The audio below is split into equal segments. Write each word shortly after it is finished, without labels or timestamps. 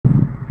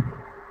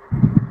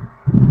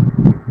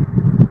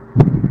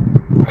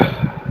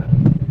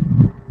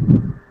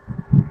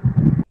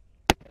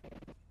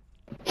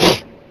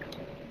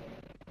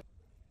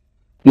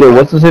Yo,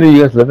 what's the city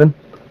you guys live in?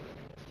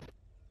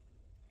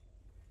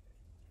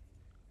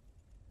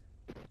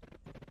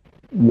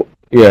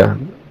 Yeah.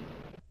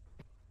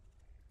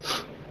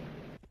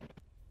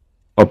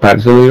 Oh,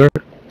 Patterson, New York?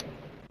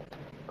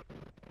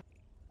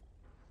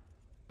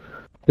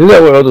 Isn't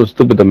that where all those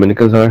stupid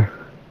Dominicans are?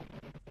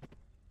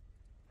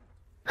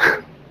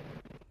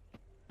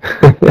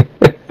 Look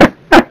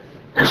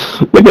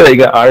at that, you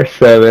got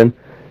R7,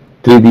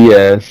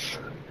 3DS,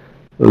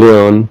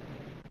 Leon.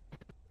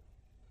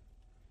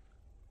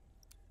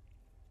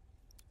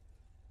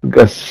 You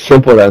got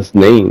simple ass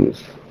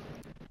names.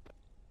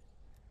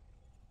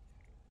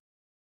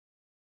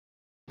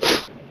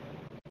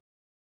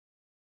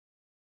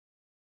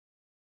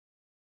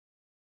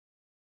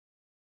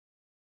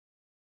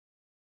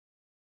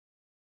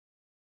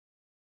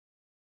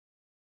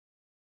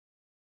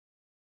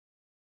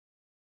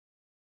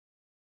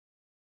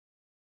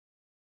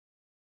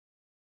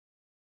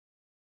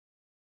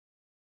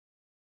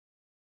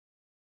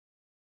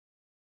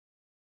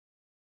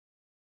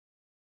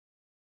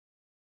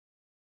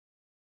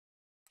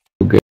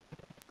 Okay.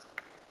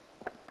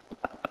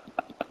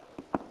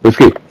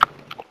 Whiskey.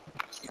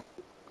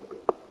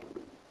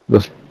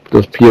 Those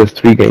those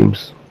PS3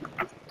 games.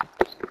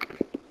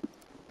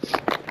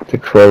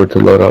 Takes forever to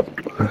load up.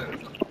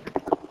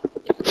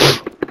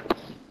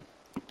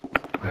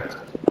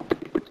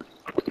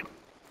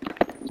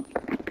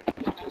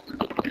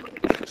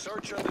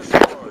 Search and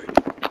destroy.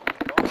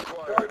 Bomb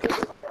acquired.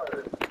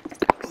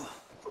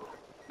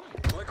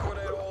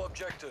 Liquidate all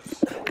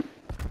objectives.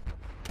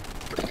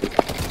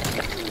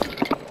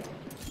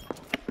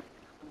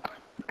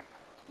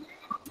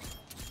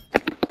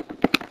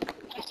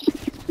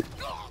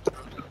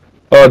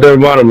 Oh, they're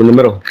bottom in the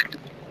middle.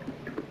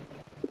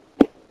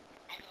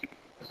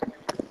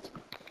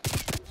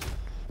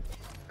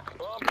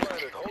 Bomb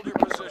planted. Hold your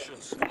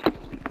positions.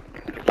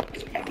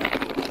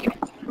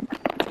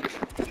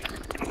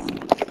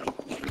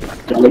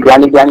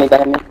 Granny, behind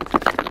me.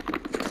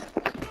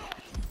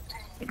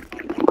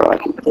 Bro, I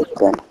can take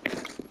them.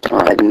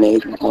 Alright,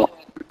 made more.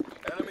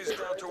 Enemies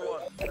down to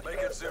 1. Make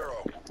it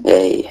 0.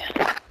 Yay.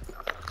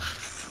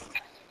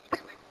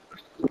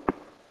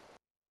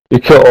 You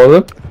kill all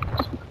of them?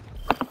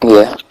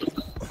 Yeah.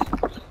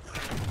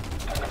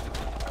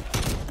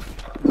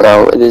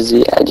 Bro, what is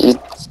he? I just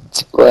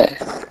swear.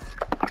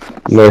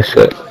 No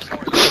shit.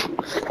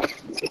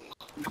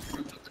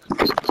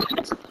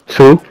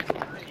 True.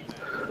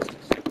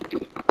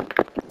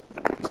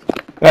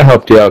 I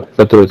helped you out.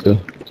 I threw it too.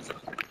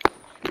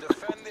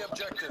 Defend the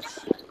objectives.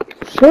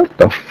 Shut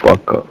the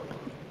fuck up.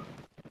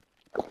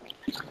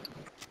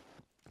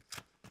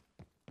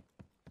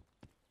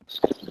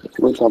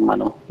 Which one,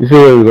 mano? You see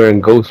where we're wearing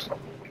ghosts?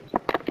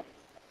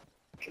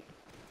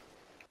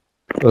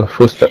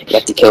 Footsteps. You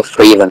have to kill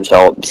 3 of them,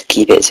 so just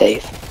keep it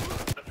safe.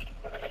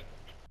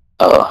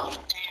 Oh,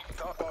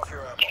 Top off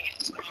your ammo.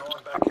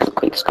 Going back in.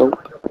 quick scope.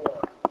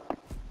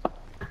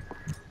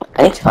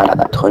 I need to find out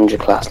that Tundra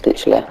class,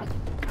 literally.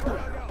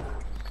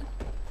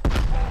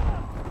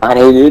 I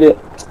need it.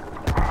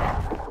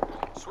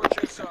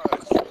 Switching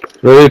sides.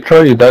 Really,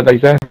 Troy? You died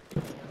like that?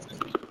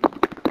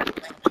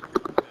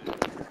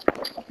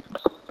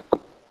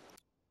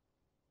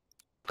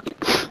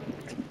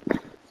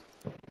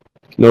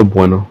 No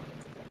bueno.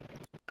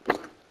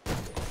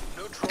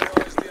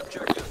 Neutralize the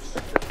objectives.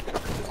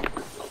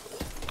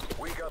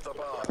 We got the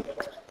bomb.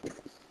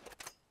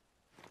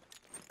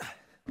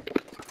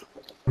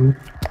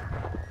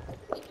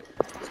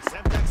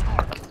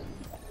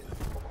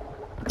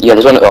 Yeah,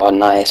 there's one. Oh,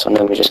 nice. I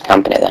know we're just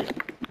camping it then.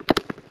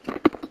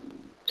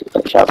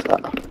 Watch out for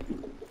that.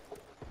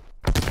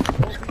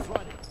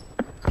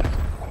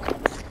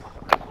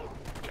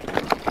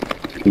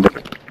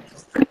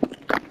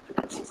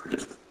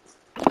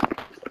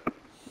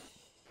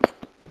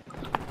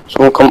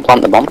 Someone come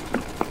plant the bomb.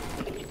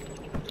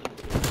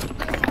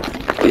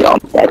 Yeah, I'm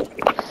dead.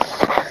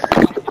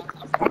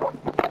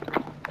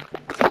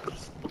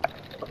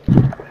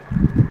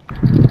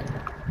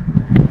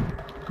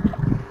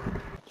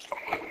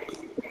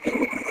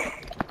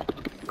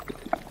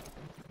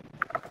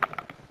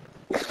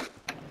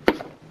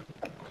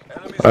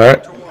 Enemies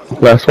Alright. down to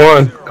 1. Last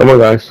one. Come on,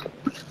 guys.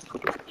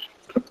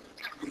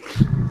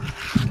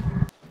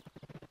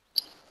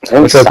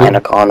 Someone What's up, sat in dude?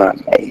 a corner.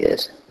 Yeah, he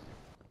is.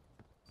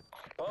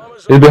 Bomb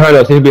is He's behind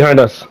us. He's behind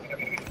us.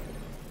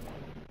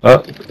 Oh,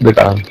 they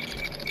got him.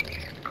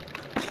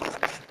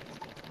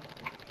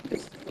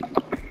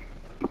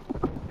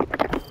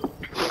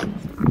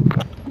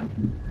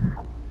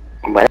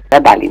 Where's the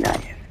Bali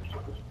knife?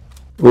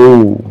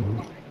 Ooh.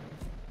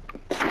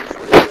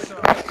 switching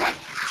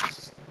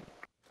sides.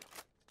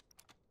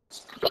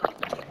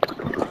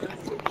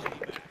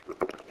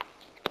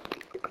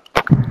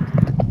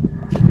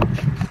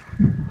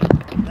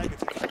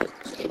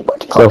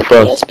 So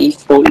fast. PSP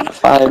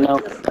 45 now.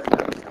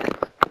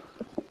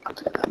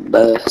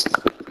 Burst.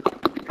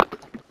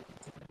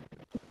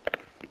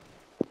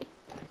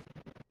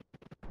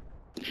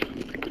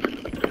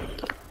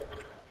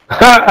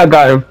 Ha! I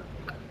got him.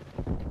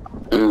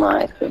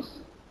 My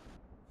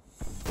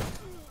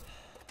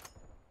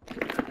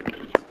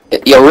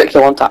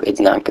kill on top, it's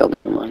not killed,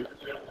 man.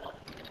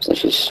 So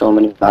there's just so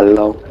many bad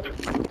low.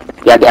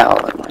 Yeah, get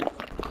out of it, man.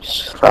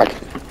 Just frag.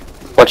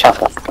 Watch out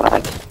for that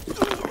frag.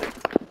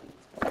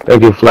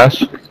 Thank you,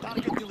 Flash.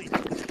 Enemies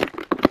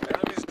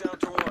down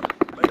to 1.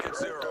 Make it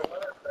 0.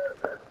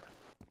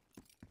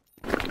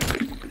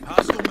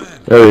 Hostile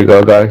man. There you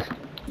go, guys.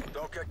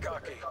 Don't get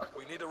cocky.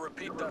 We need to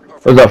repeat that Was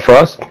performance. that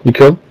Frost? You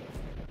killed?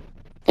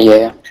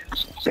 Yeah.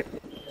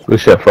 Good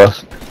shit,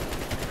 Frost.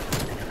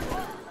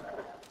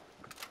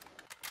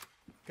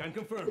 Can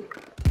confirm.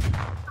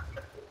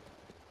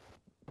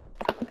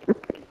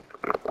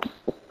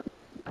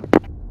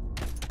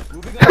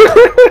 Moving on.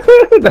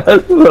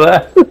 That's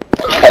Flash.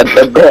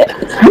 A bit.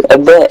 A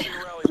bit.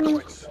 Rally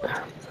points.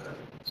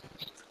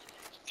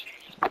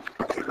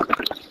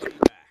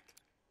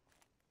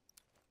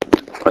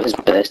 But his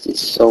burst is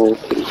so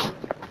big.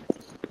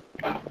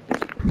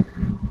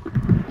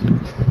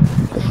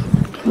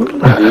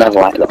 I never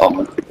liked the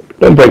bomb.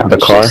 Don't break the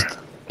car.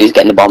 He's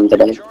getting the bomb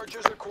today.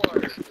 Charges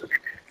acquired.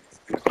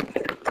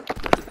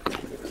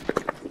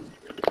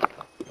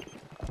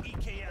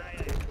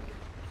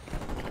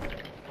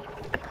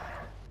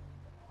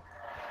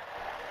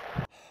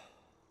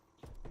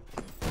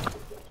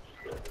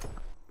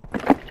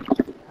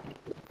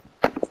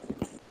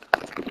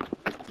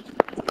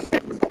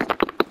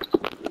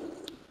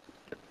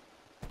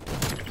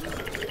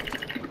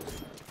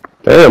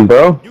 Damn,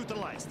 bro.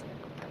 Neutralized.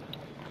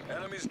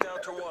 Enemies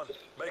down to 1.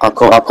 Make I'll it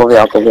cover you,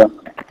 I'll cover you.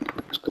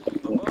 The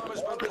bomb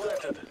has been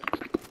planted.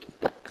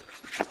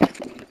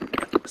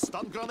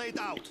 Stun grenade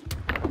out.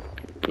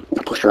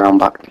 Push around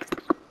back.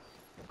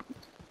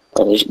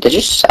 Oh, they're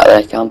just sat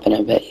there camping,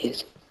 I bet he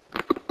is.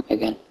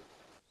 Again.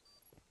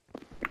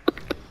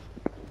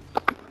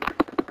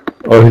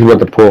 Oh, he's about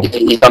to pull.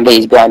 He's on B,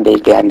 he's behind B,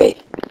 he's behind B.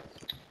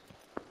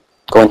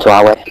 Going to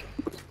our way.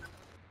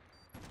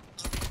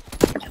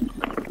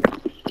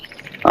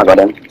 I got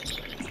him.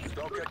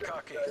 Don't get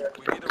cocky.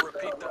 We need to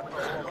repeat that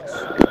performance.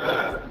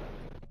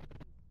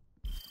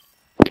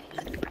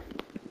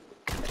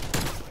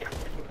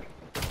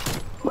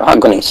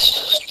 Raggun is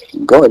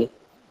good.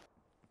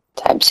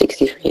 Tab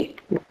 63.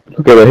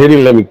 Okay, but he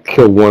didn't let me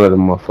kill one of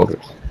them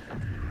motherfuckers.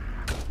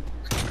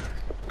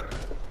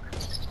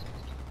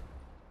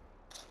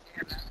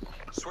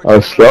 Switch I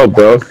was slow,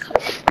 bro.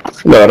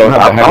 No, I don't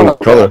have a hacking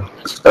controller.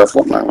 Stuff,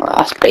 man.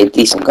 That's pretty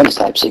decent gun,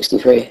 Type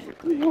 63.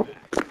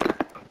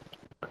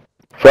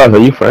 Frost, are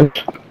you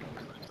French?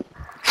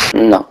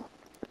 No.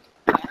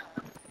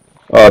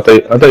 Oh, I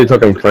thought you were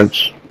talking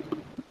French.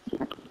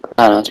 No,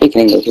 I'm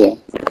speaking English here.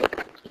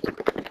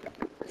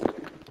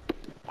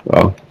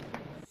 Oh.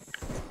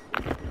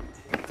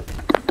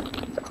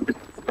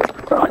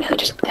 Bro, I nearly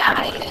just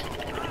died.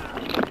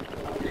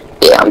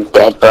 Yeah, I'm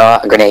dead, bro.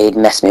 A grenade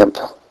messed me up.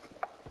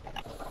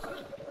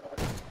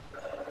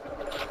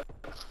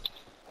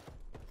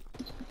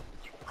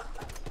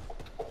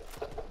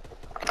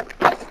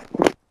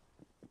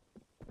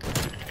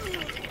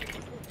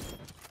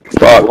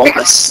 Fuck. What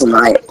a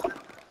snipe.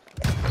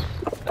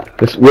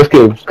 It's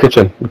whiskey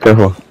kitchen. Be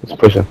careful. It's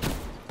pushing.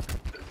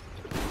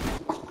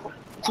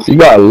 You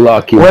got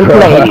lucky. Well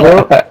played,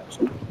 bro.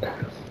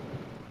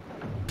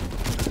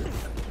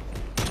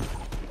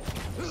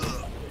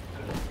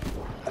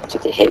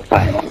 Took a hit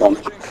by that bomb.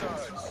 Switching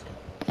sides.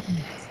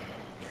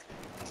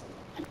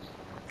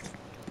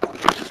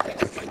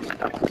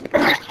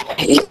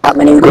 He's got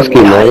many good Whiskey,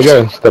 man. You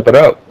guys. gotta step it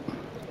up.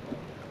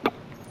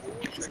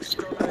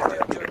 Exterminate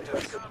the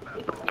objectives.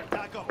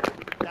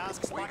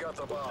 We got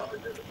the bomb.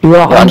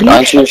 Yeah, I'm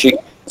just gonna shoot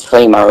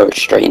flame arrows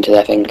straight into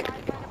their thing.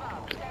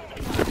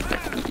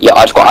 Yeah,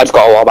 I just got a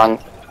wallbang.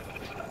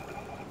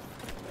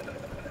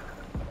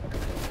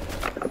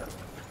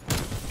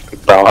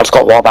 Bro, I just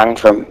got wallbang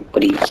from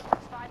Buddy's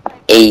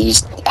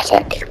A's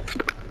attack.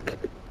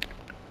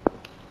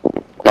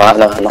 No,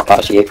 not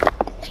that you.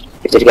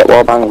 Did you get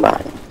wallbang,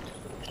 man?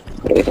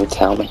 Maybe you can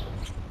tell me.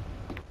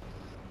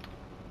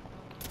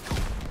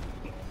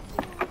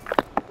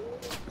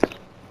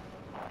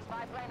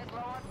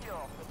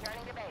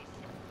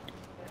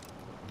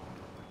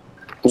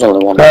 There's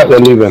only one. They're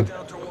leaving.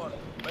 Down to 1.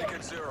 Make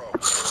it 0.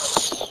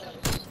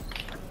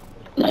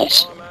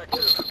 Nice. Bomb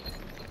active.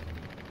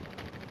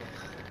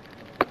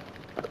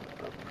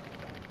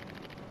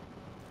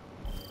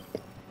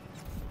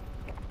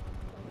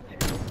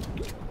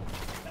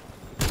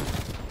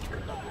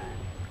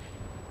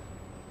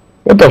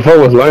 What the fuck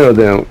was Lionel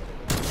doing?